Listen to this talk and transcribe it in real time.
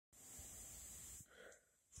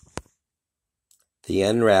The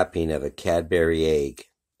unwrapping of a Cadbury egg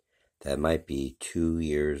that might be 2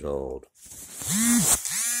 years old.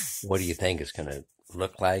 What do you think it's going to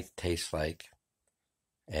look like, taste like,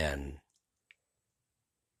 and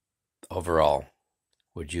overall,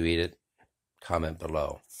 would you eat it? Comment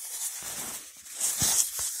below.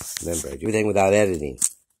 Remember, I do everything without editing.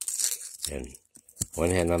 And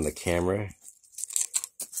one hand on the camera,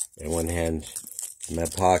 and one hand in my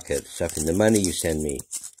pocket, stuffing the money you send me.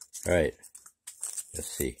 All right, let's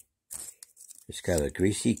see. It's got a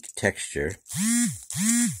greasy texture.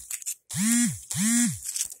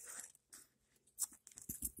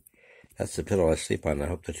 That's the pillow I sleep on. I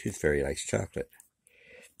hope the tooth fairy likes chocolate.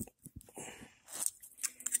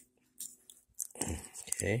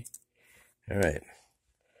 Okay. All right.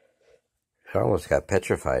 It almost got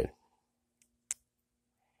petrified.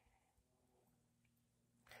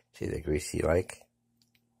 See the greasy like?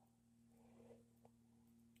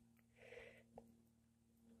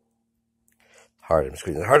 Hard. I'm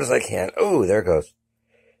squeezing as hard as I can. Oh, there it goes.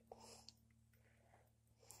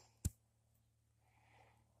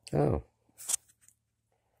 Oh.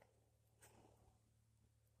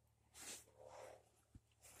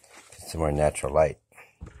 Get some more natural light.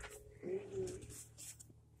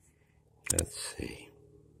 Let's see.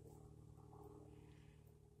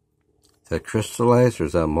 Is that crystallized or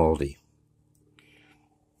is that moldy?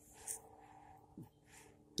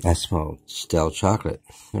 I smell stale chocolate.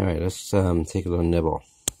 All right, let's take a little nibble,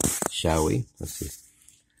 shall we? Let's see.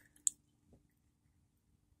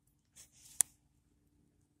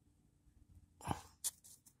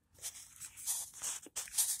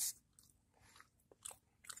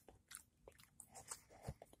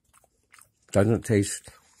 Doesn't taste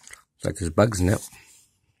like there's bugs in it.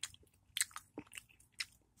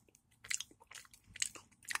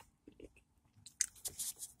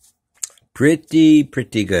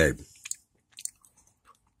 Pretty good.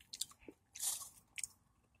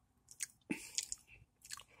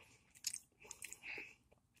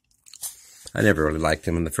 I never really liked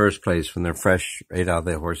them in the first place when they're fresh, right out of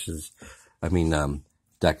the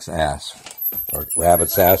duck's ass, or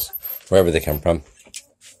rabbit's ass, wherever they come from.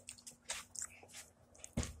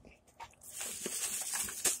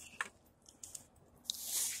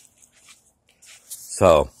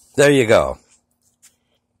 So, there you go.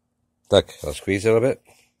 Look, I'll squeeze it a little bit.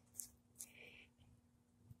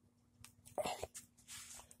 Or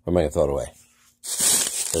am I going to throw it away?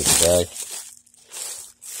 There's the bag.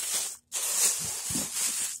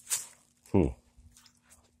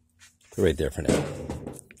 Put it right there for now.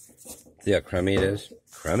 See how crummy it is?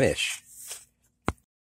 Crumish.